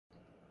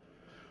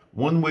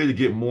one way to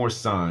get more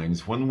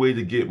signs, one way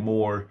to get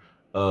more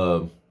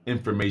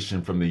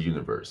information from the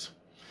universe.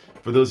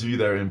 For those of you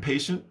that are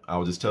impatient, I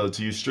will just tell it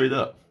to you straight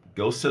up.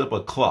 Go set up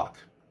a clock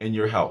in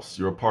your house,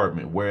 your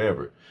apartment,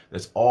 wherever,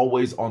 that's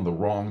always on the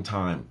wrong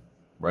time,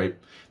 right?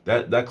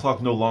 That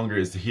clock no longer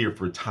is here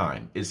for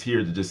time. It's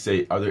here to just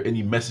say, are there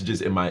any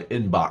messages in my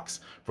inbox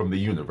from the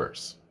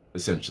universe,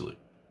 essentially,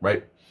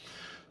 right?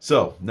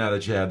 So now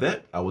that you have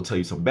that, I will tell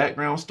you some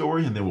background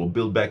story and then we'll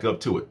build back up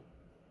to it.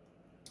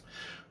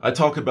 I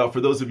talk about,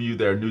 for those of you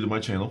that are new to my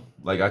channel,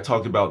 like I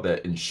talk about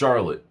that in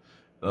Charlotte,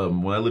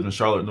 when I lived in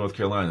Charlotte, North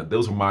Carolina,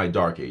 those were my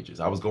dark ages.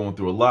 I was going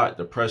through a lot,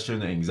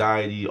 depression,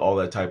 anxiety, all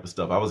that type of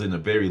stuff. I was in a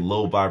very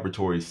low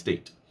vibratory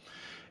state.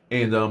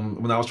 And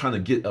when I was trying to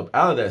get up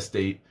out of that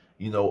state,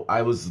 you know,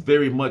 I was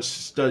very much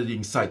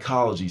studying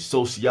psychology,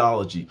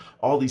 sociology,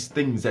 all these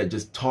things that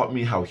just taught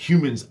me how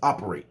humans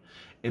operate.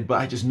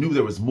 But I just knew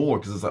there was more,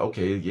 because it's like,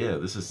 okay, yeah,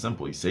 this is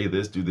simple. You say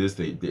this, do this,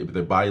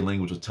 their body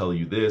language will tell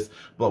you this,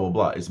 blah, blah,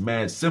 blah. It's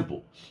mad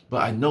simple.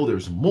 But I know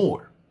there's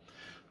more.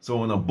 So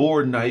on a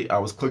bored night, I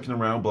was clicking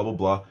around, blah, blah,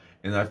 blah,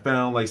 and I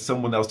found like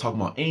someone that was talking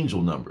about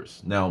angel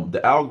numbers. Now,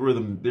 the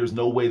algorithm, there's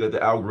no way that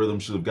the algorithm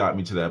should have got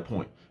me to that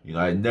point. You know,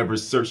 I had never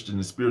searched in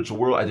the spiritual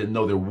world. I didn't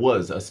know there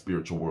was a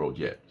spiritual world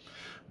yet.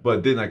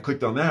 But then I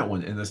clicked on that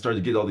one and I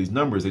started to get all these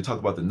numbers. They talk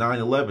about the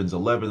 9/11s,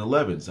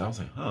 11/11s. I was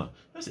like, huh,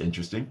 that's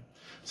interesting.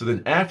 So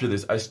then after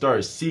this, I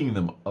started seeing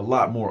them a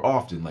lot more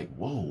often. Like,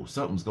 whoa,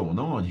 something's going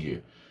on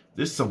here.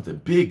 There's something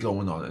big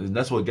going on. And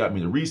that's what got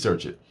me to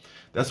research it.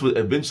 That's what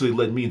eventually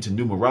led me into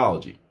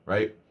numerology,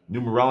 right?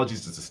 Numerology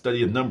is the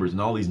study of numbers,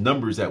 and all these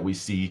numbers that we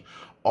see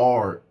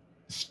are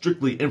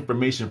strictly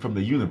information from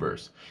the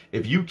universe.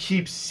 If you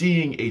keep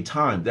seeing a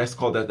time, that's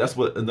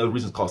what another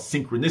reason is called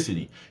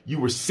synchronicity. You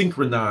were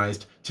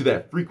synchronized to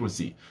that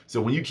frequency.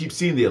 So when you keep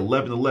seeing the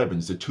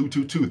 11/11s, the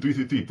 222,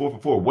 333,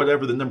 444,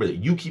 whatever the number that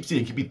you keep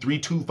seeing, it could be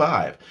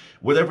 325,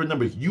 whatever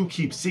number you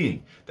keep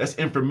seeing, that's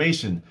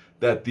information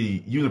that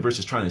the universe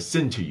is trying to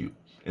send to you.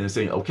 And it's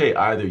saying, okay,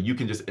 either you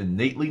can just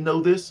innately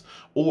know this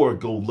or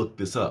go look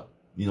this up.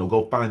 You know,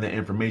 go find that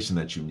information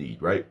that you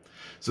need, right?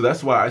 So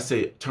that's why I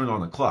say turn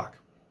on the clock.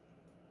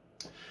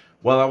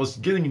 While I was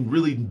getting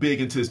really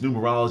big into this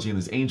numerology and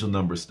this angel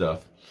number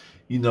stuff,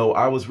 you know,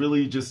 I was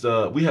really just,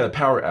 we had a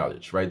power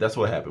outage, right? That's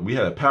what happened. We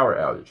had a power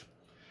outage.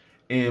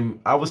 And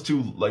I was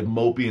too like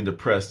mopey and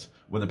depressed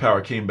when the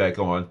power came back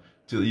on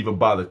to even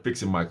bother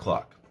fixing my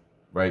clock,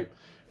 right?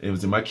 And it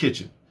was in my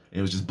kitchen. And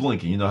it was just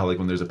blinking. You know how like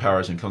when there's a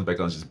power outage and it comes back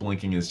on, it's just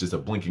blinking. And it's just a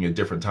blinking at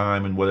different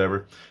time and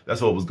whatever.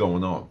 That's what was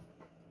going on.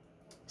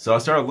 So I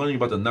started learning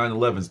about the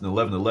 9/11s and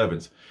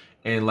 11/11s.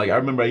 And like, I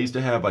remember I used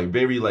to have like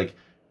very like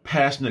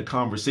passionate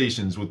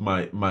conversations with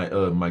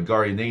my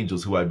guardian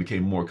angels who I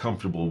became more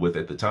comfortable with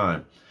at the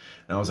time.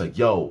 And I was like,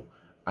 yo,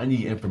 I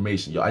need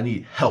information. Yo, I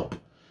need help.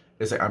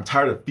 It's like, I'm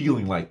tired of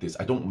feeling like this.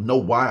 I don't know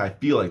why I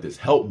feel like this.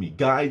 Help me,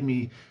 guide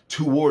me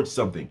towards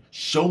something.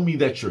 Show me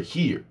that you're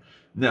here.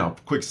 Now,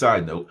 quick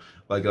side note,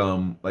 like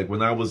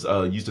when I was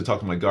used to talk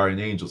to my guardian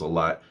angels a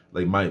lot,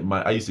 like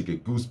I used to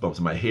get goosebumps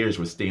and my hairs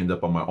would stand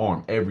up on my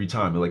arm every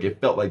time. And like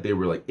it felt like they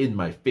were like in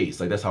my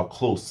face. Like that's how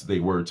close they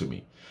were to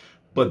me.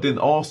 But then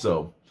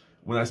also,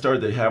 when I started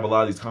to have a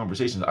lot of these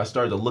conversations, I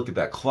started to look at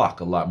that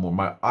clock a lot more.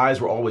 My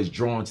eyes were always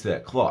drawn to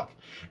that clock.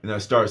 And I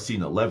started seeing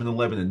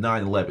 11/11 and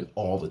 9/11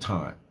 all the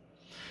time.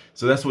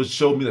 So that's what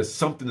showed me that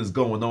something is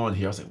going on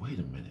here. I was like, wait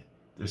a minute,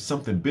 there's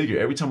something bigger.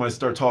 Every time I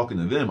start talking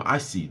to them, I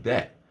see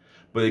that.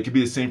 But it could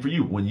be the same for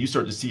you. When you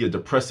start to see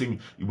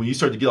when you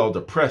start to get all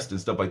depressed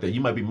and stuff like that,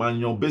 you might be minding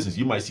your own business.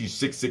 You might see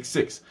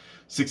 666.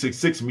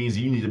 666 means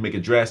you need to make a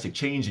drastic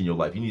change in your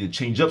life. You need to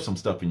change up some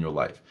stuff in your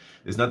life.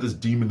 It's not this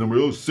demon number,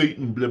 oh,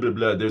 Satan, blah, blah,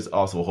 blah. There's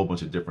also a whole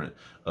bunch of different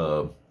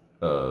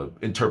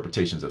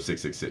interpretations of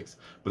 666.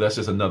 But that's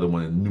just another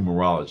one in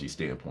numerology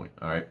standpoint,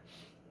 all right?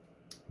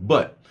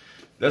 But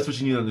that's what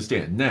you need to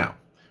understand. Now,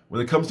 when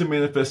it comes to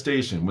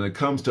manifestation, when it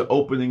comes to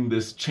opening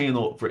this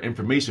channel for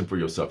information for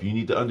yourself, you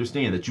need to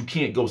understand that you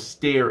can't go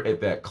stare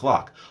at that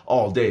clock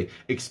all day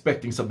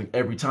expecting something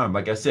every time.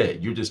 Like I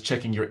said, you're just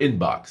checking your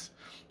inbox.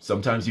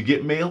 Sometimes you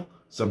get mail,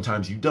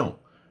 sometimes you don't.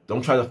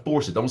 Don't try to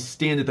force it. Don't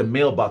stand at the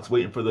mailbox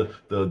waiting for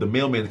the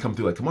mailman to come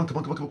through. Like, come on, come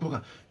on, come on, come on, come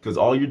on. Because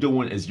all you're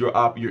doing is you're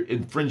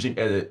infringing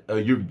at it.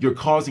 You're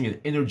causing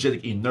an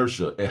energetic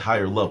inertia at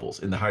higher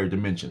levels, in the higher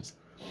dimensions.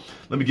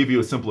 Let me give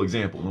you a simple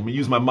example. Let me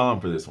use my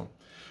mom for this one.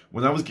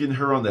 When I was getting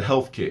her on the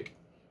health kick,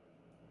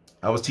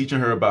 I was teaching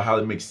her about how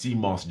to make sea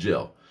moss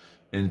gel.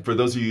 And for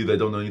those of you that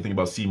don't know anything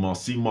about sea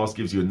moss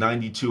gives you a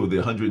 92 of the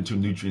 102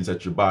 nutrients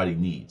that your body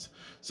needs.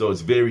 So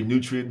it's very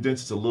nutrient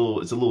dense. It's a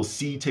little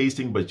sea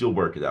tasting, but you'll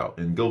work it out.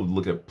 And go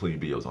look at plenty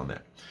of videos on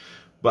that.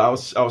 But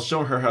I was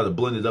showing her how to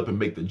blend it up and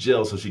make the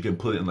gel so she can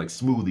put it in like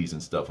smoothies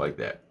and stuff like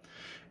that.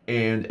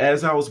 And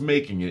as I was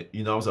making it,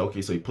 you know, I was like,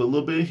 okay, so you put a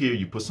little bit in here,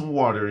 you put some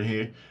water in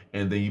here,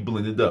 and then you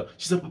blend it up.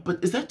 She said,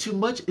 but is that too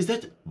much? Is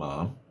that,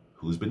 Mom,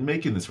 who's been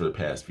making this for the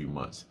past few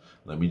months?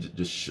 Let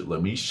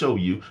me show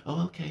you.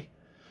 Oh, okay.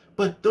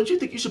 But don't you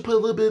think you should put a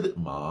little bit of it?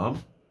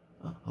 Mom,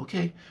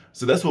 Okay.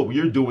 So that's what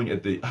you're doing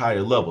at the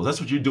higher levels. That's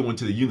what you're doing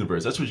to the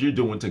universe. That's what you're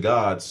doing to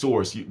God,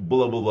 source,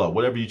 blah, blah, blah,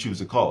 whatever you choose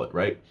to call it,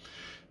 right?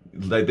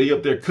 Like they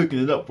up there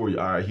cooking it up for you.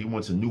 All right, he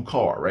wants a new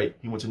car, right?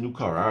 He wants a new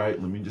car. All right,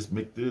 let me just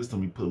make this.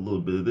 Let me put a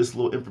little bit of this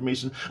little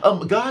information.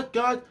 God,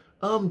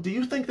 do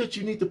you think that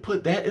you need to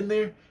put that in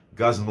there?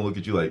 God's gonna look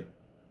at you like,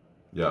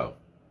 yo,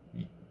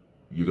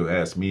 you're gonna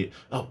ask me?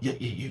 Oh, yeah,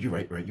 you're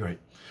right. You're right.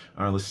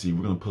 All right, let's see.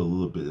 We're gonna put a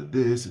little bit of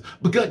this.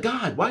 But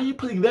God, why are you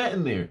putting that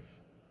in there?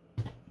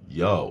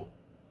 Yo,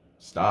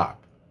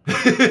 stop.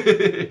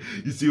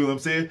 You see what I'm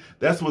saying?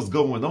 That's what's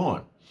going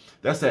on.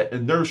 That's that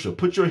inertia.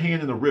 Put your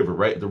hand in the river,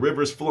 right? The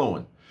river is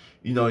flowing.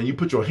 You know, and you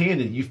put your hand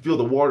in, you feel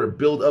the water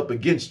build up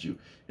against you.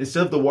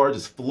 Instead of the water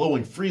just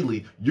flowing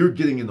freely, you're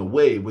getting in the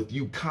way with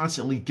you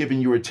constantly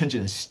giving your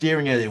attention and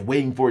staring at it,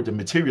 waiting for it to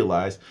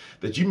materialize,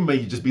 that you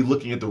may just be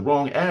looking at the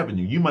wrong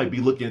avenue. You might be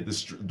looking at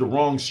the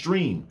wrong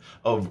stream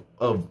of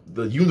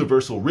the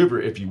universal river,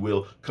 if you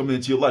will, coming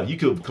into your life. You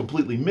could have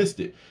completely missed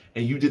it,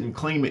 and you didn't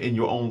claim it in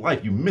your own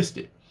life. You missed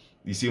it.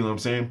 You see what I'm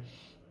saying?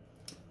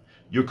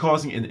 You're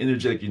causing an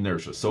energetic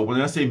inertia. So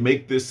when I say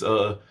make this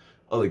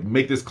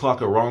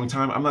clock a wrong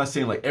time, I'm not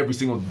saying like every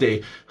single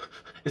day,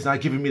 it's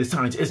not giving me the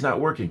signs, it's not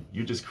working.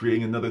 You're just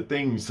creating another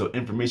thing so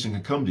information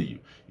can come to you,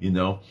 you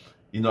know?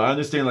 I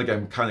understand like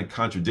I'm kind of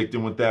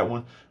contradicting with that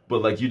one,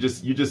 but like you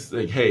just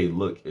like, hey,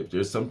 look, if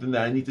there's something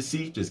that I need to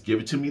see, just give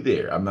it to me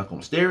there. I'm not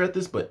going to stare at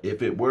this, but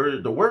if it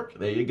were to work,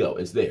 there you go,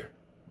 it's there.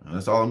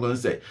 That's all I'm going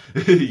to say.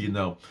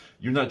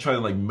 You're not trying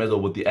to like meddle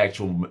with the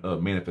actual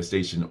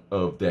manifestation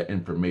of that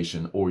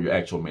information or your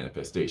actual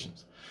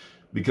manifestations.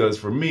 Because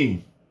for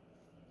me,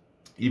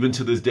 even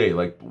to this day,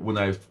 like when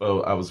I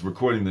was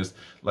recording this,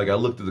 like I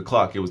looked at the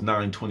clock, it was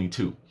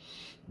 9:22.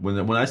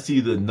 When I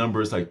see the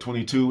numbers like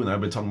 22, and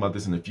I've been talking about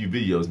this in a few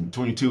videos, and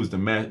 22 is the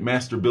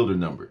master builder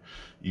number.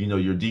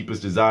 Your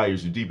deepest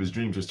desires, your deepest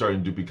dreams are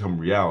starting to become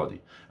reality.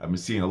 I've been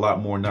seeing a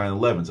lot more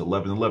 9/11s,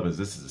 11/11s.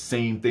 This is the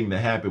same thing that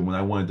happened when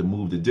I wanted to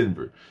move to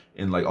Denver.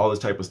 And like all this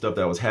type of stuff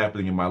that was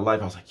happening in my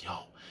life, I was like,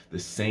 yo, the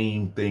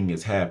same thing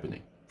is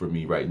happening for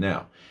me right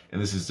now.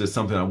 And this is just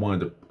something I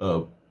wanted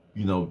to,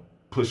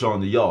 push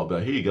on to y'all.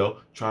 But here you go,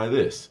 try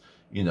this.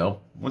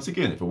 Once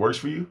again, if it works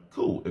for you,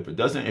 cool. If it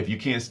doesn't, if you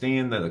can't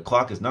stand that the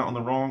clock is not on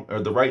the wrong or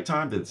the right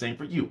time, then it's same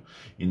for you,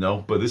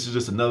 But this is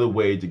just another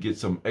way to get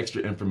some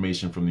extra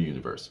information from the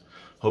universe.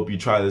 Hope you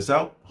try this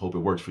out. Hope it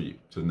works for you.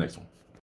 To the next one.